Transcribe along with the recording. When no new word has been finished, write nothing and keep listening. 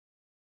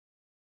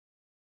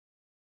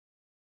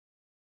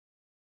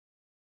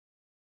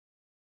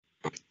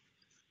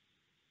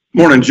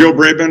Morning, Joe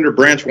Brabender,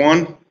 Branch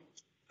 1.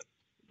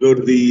 Go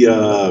to the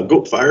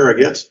goat fire, I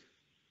guess.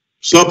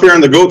 So up here on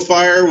the goat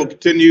fire, we'll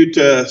continue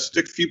to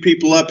stick a few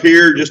people up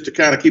here just to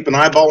kind of keep an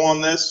eyeball on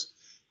this.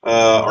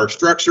 Our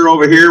structure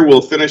over here,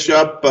 we'll finish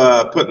up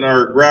putting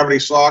our gravity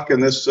sock in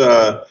this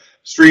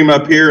stream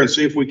up here and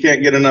see if we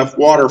can't get enough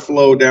water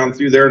flow down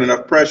through there and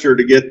enough pressure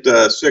to get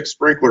 6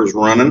 sprinklers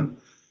running.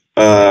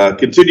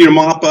 Continue to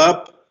mop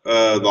up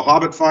the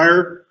Hobbit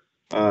fire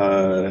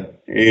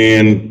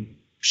and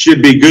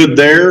should be good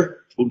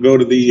there. We'll go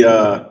to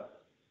the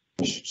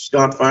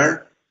Scott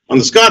fire. On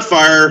the Scott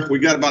fire, we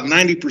got about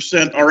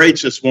 90%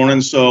 RH this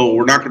morning, so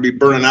we're not going to be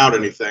burning out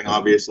anything,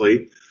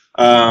 obviously.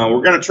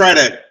 We're going to try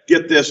to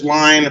get this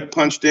line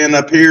punched in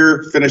up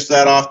here, finish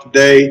that off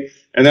today,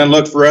 and then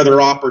look for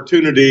other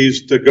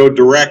opportunities to go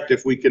direct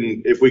if we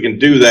can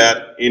do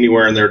that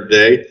anywhere in there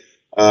today.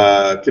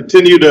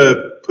 Continue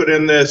to put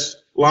in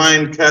this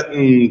line,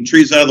 cutting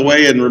trees out of the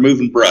way and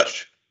removing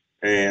brush.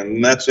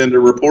 And that's end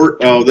of report.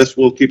 Oh,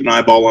 we'll keep an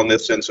eyeball on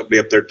this, send somebody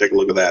up there to take a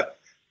look at that.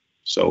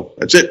 So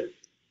that's it.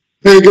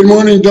 Hey, good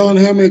morning, Don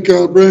Hammock,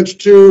 Branch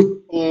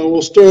 2.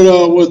 We'll start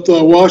out with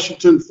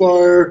Washington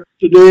Fire.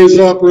 Today's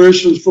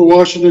operations for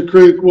Washington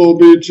Creek will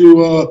be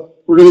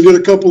we're going to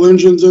get a couple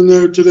engines in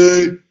there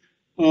today.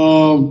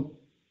 The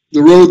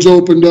road's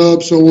opened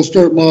up, so we'll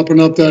start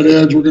mopping up that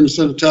edge. We're going to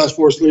send a task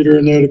force leader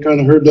in there to kind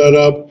of herd that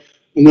up.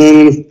 And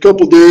then in a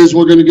couple days,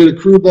 we're going to get a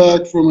crew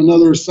back from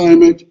another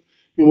assignment,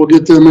 and we'll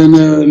get them in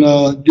there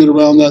and get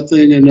around that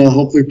thing and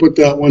hopefully put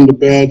that one to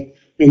bed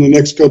in the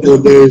next couple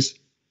of days.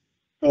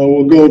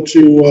 We'll go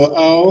to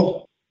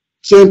Owl.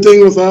 Same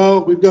thing with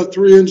Owl. We've got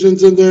 3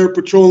 engines in there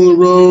patrolling the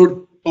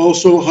road,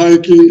 also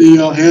hiking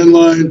the hand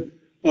line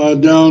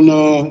down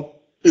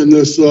in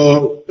this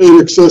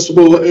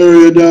inaccessible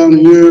area down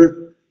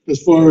here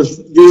as far as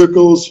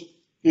vehicles,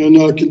 and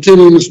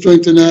continuing to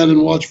strengthen that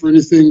and watch for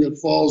anything that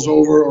falls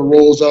over or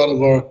rolls out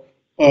of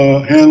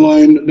our hand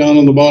line down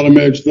on the bottom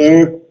edge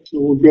there. So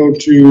we'll go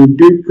to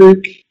Butte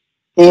Creek.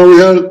 We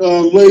had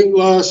late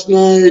last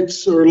night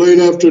or late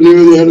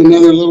afternoon, they had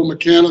another little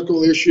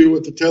mechanical issue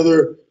with the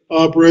tether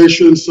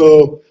operation.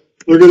 So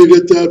they're going to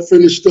get that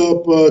finished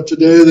up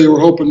today. They were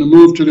hoping to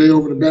move today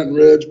over to Benton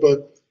Ridge,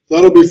 but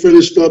that'll be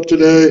finished up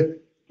today.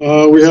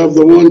 We have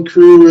the one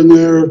crew in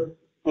there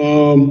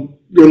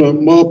going to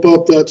mop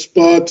up that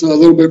spot a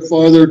little bit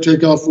farther,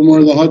 take off from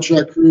where the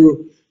hotshot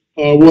crew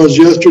was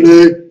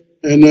yesterday.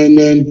 And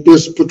then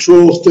this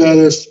patrol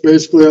status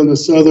basically on the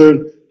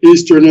southern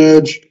eastern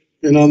edge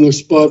and on the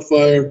spot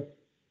fire.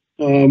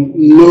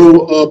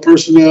 No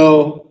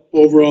personnel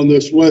over on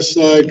this west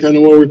side, kind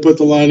of where we put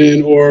the line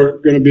in, or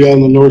going to be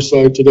on the north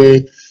side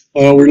today.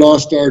 We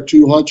lost our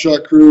 2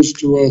 hotshot crews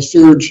to a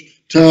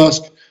surge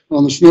task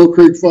on the Snow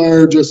Creek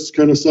fire, just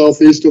kind of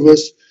southeast of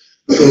us.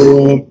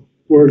 So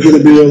we're going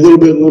to be a little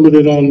bit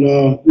limited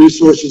on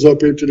resources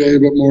up here today,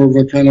 but more of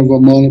a kind of a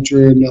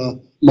monitor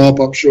and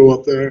mop-up show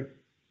up there.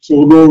 So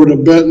we'll go over to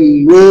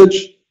Benton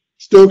Ridge,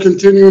 still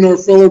continuing our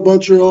feller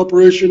buncher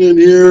operation in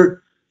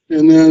here.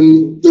 And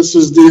then this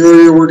is the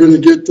area we're going to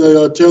get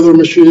the tether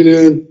machine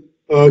in,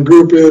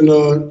 group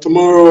in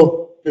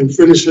tomorrow and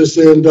finish this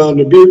in down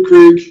to Butte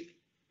Creek.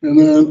 And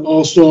then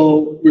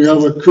also we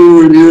have a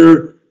crew in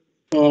here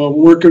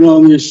working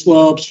on these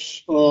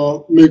slops,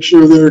 make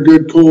sure they're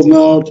good cold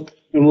out.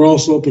 And we're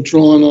also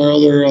patrolling our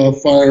other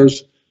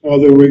fires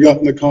that we got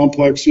in the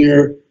complex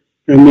here.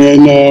 And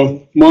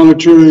then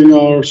monitoring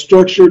our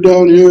structure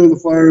down here. The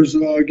fire's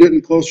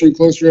getting closer and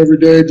closer every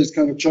day, just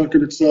kind of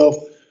chunking itself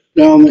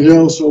down the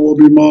hill. So we'll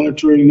be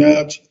monitoring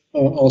that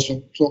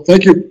also. So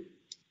thank you.